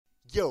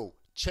Yo,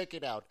 check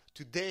it out.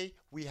 Today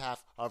we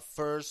have our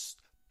first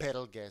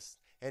pedal guest,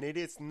 and it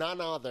is none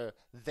other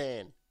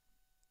than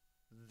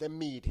the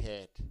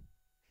Meathead.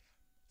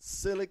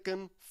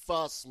 Silicon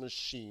Fuzz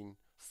machine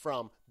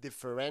from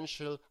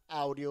Differential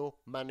Audio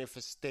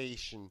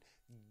Manifestationz.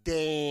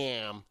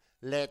 Damn,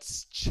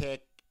 let's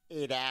check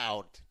it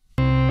out.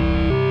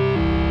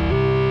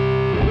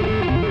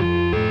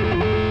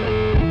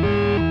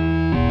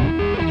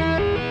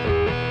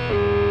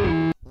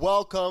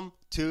 Welcome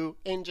to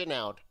INGEN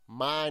Out.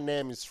 My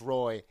name is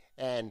Roy,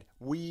 and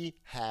we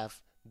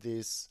have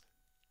this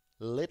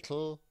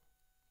little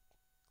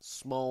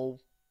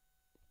small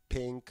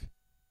pink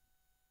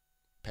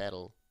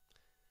pedal,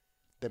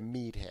 the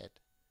Meathead.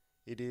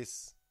 It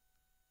is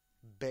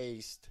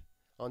based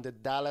on the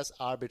Dallas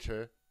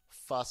Arbiter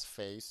Fuzz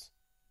face,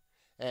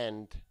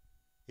 and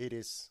it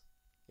is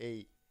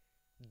a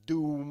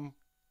doom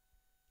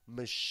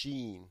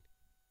machine.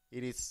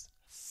 It is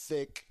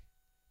thick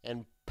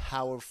and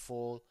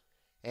powerful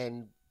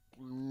and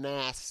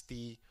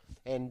nasty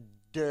and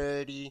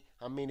dirty.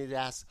 I mean, it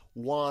has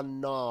one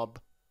knob,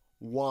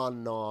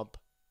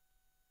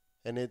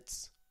 and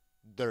it's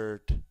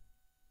dirt.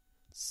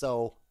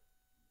 So,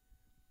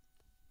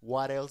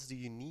 what else do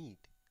you need?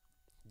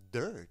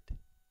 Dirt.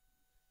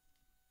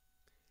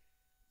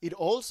 It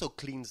also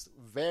cleans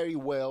very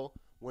well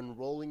when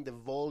rolling the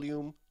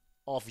volume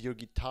of your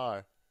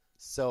guitar.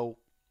 So,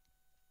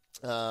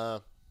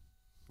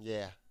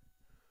 yeah.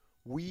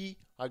 We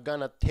are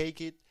gonna take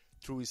it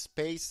through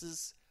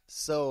spaces,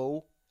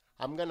 so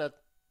I'm gonna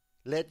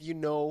let you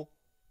know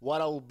what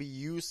I will be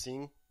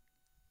using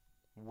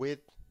with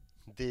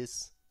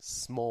this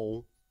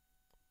small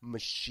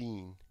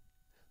machine.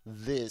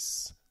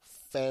 This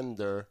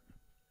Fender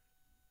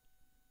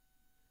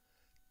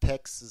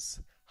Texas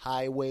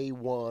Highway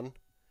 1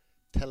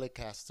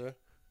 Telecaster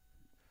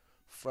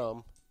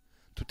from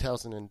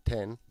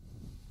 2010.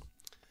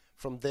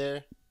 From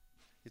there,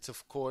 it's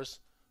of course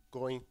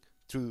going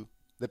through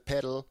the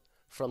pedal.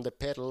 From the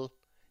pedal,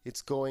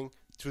 it's going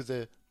through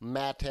the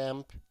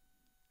Matamp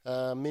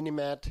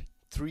Minimat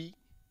III.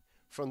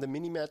 From the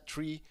Minimat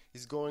III,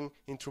 is going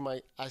into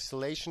my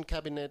isolation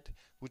cabinet,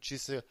 which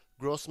is a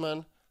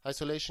Grossmann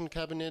isolation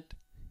cabinet.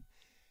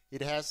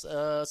 It has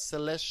a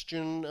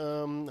Celestion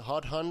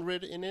Hot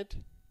 100 in it,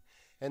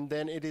 and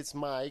then it is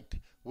mic'd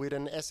with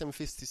an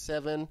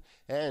SM-57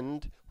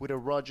 and with a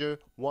Roger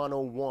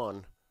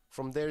 101.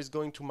 From there is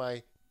going to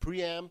my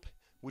preamp,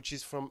 which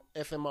is from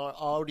FMR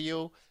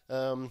Audio,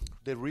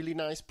 the really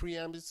nice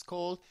preamp it's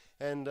called,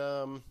 and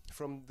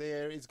from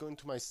there it's going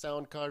to my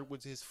sound card,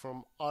 which is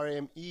from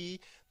RME,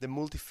 the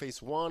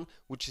Multiface I,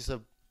 which is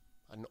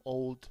an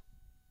old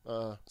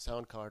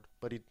sound card,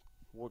 but it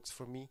works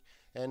for me,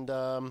 and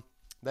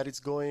that is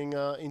going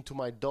into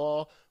my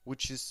DAW,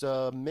 which is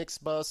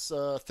Mixbus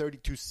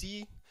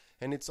 32C,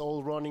 and it's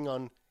all running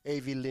on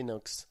AV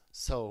Linux.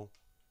 So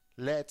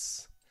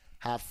let's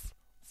have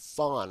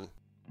fun.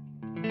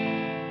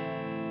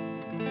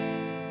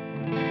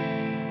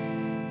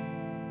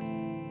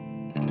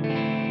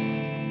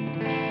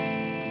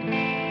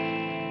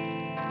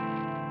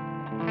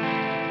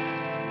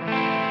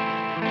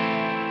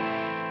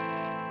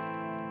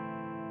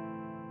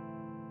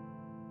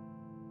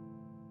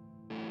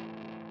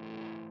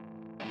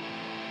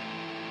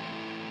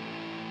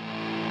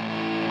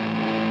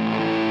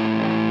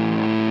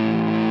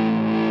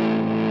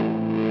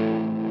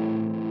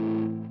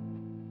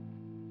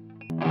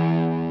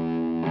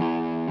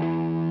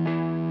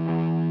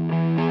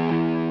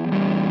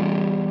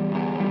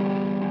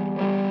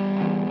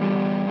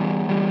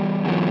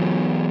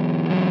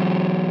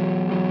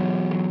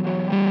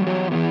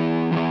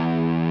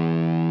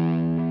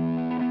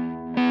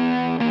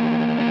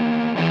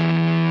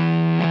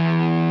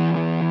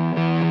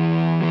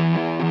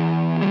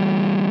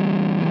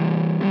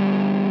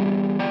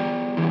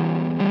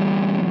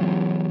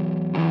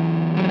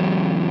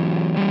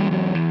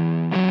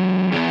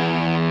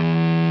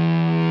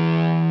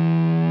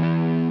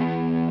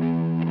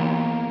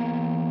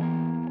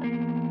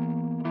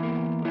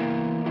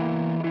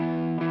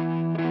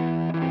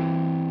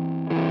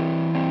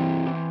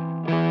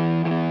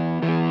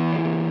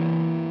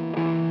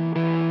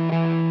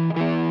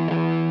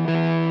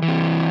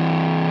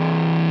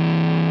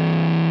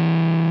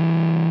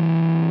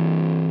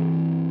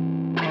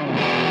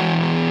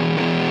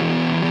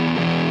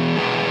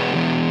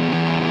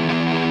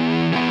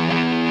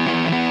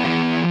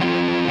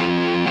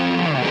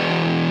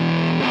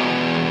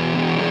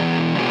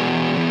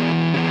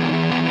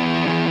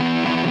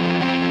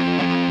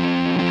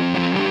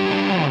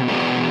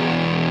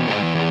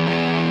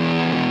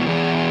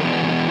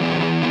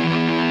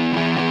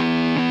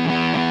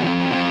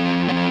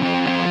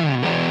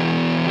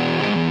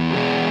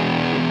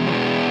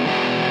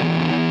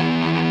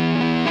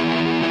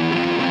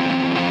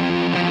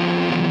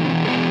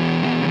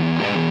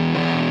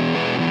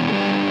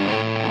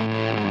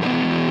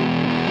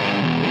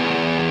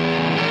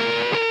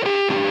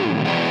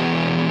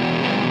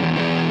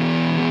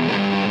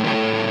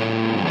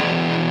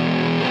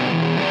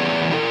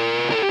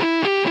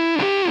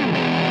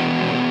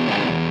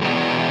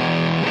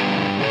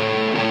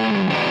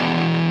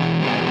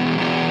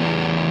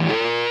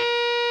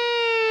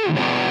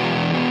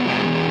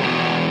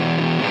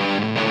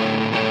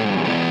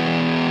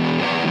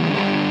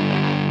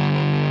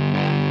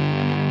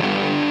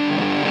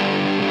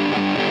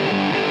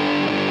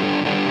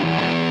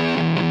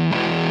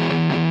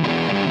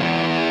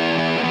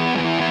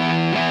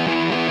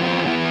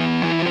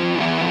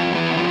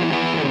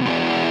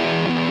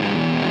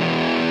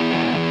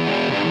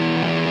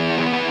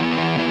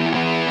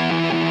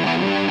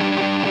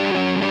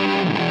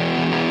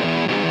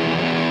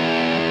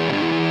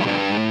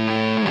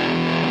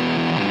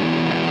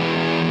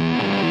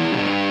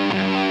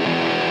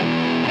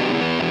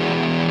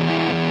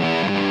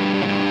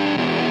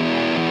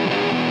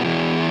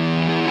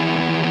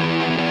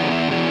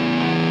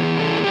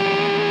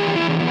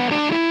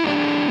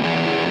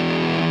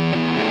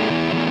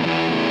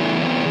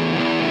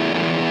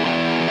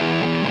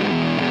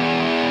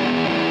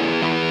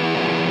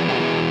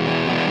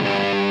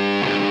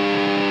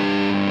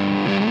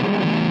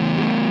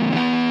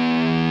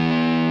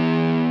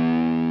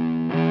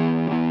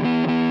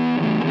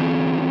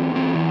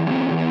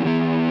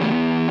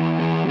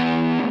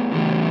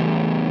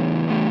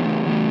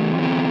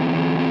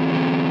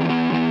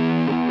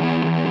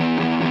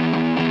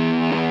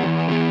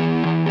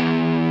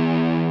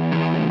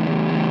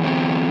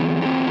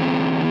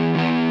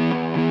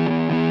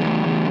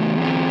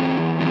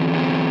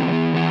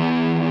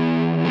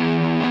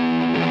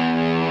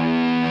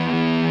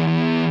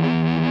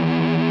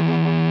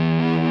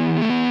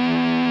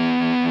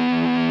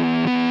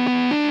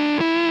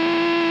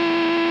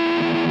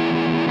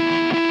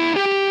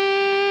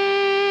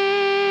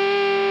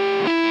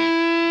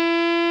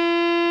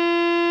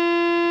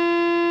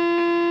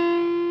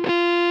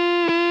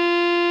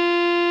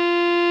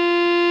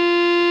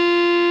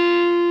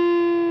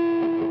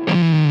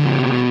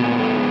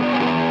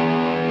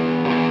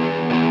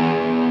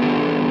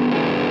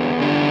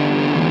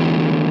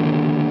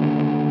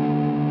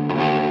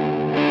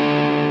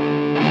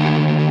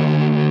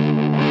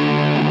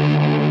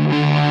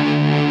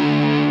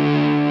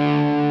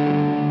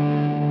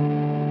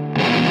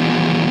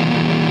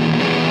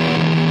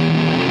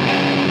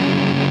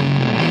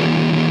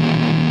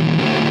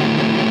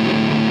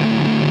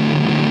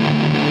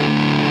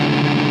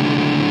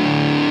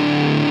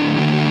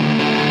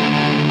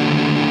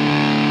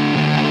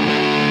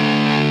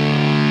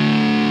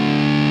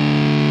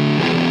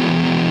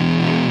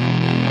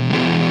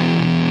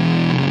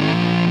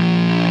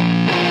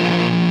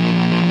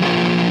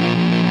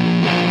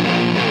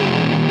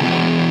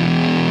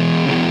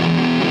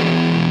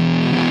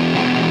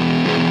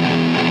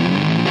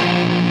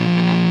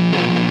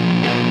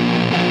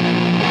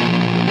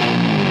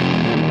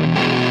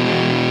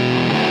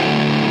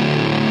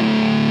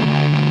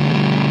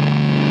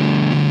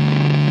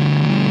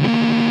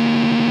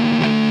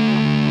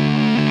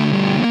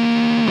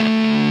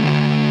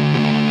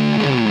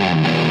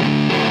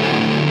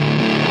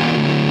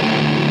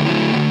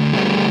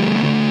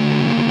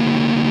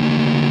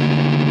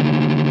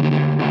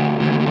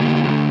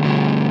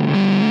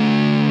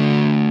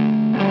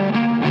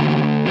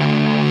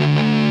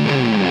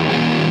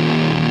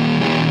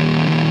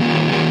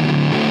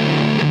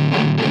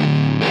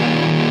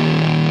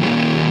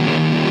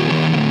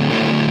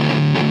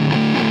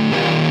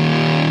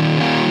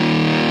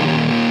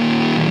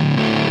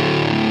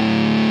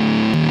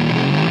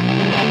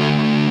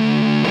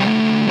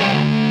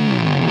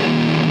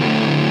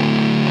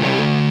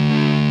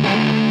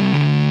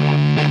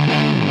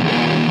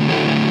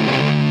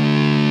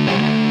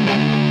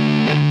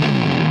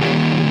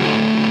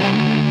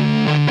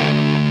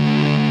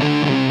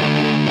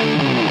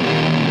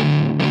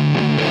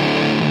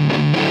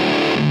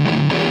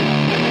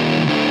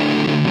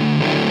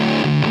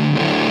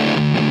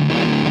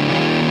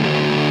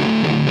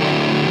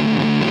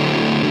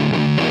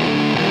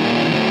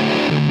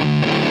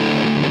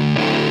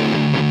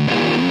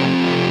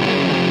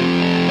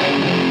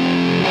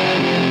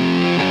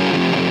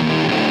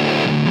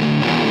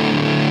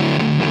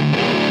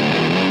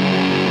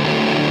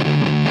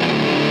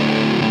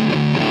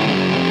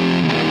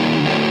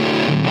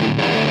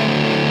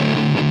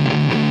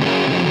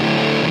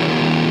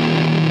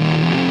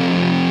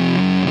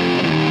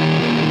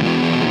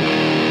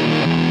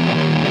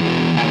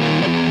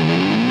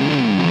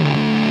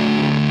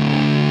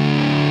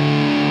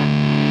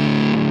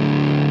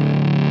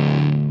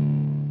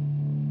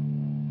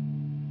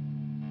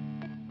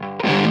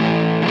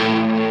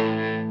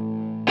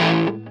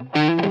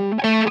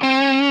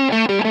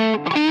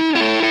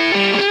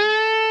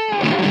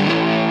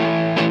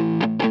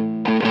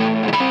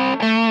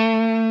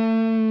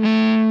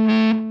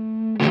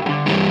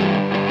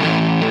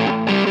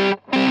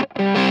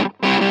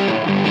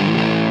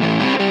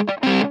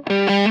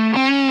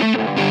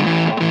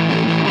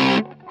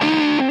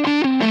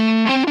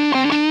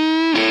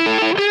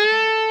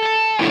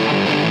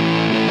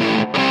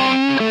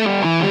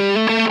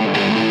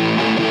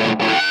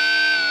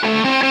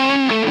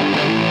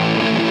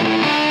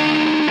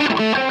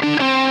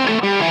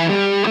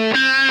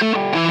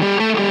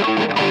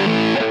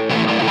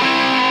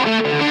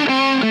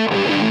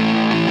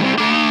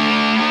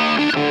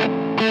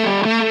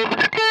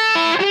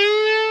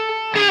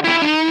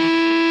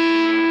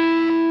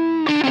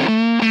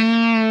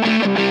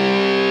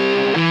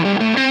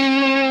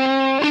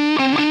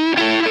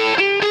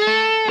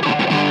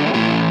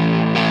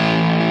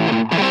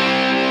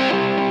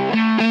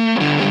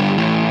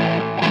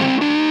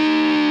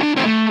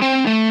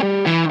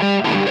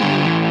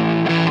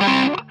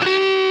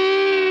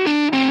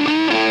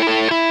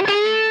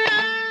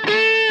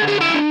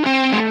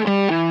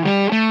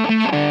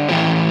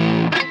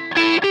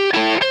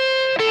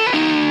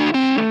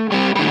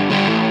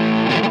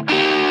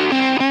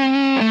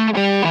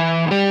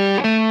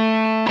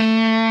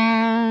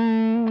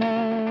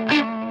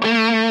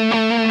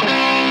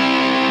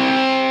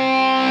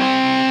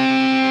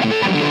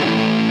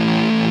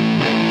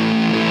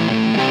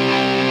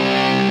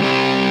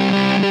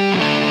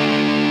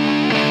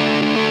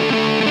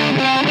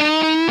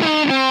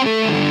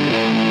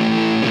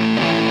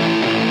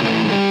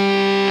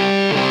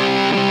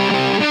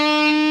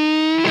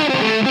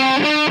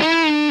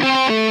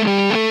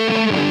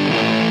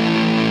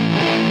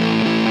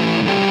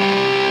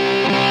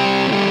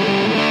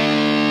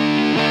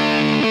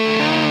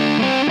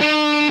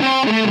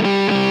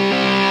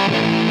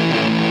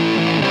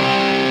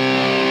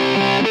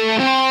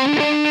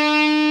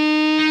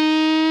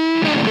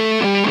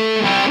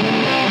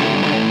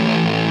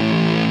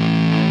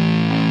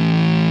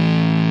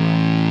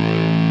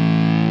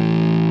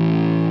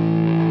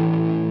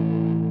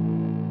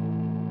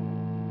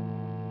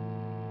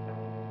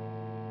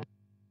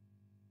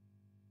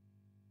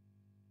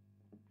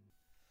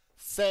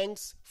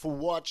 Thanks for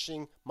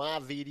watching my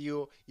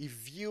video.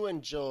 If you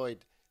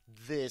enjoyed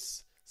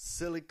this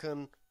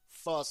silicon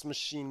fuzz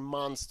machine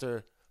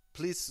monster,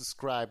 please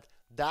subscribe.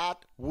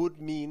 That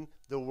would mean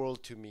the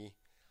world to me.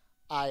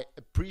 I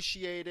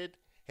appreciate it,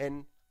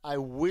 and I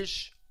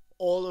wish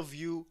all of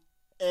you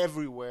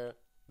everywhere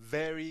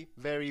very,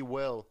 very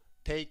well.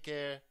 Take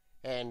care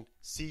and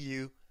see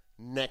you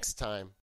next time.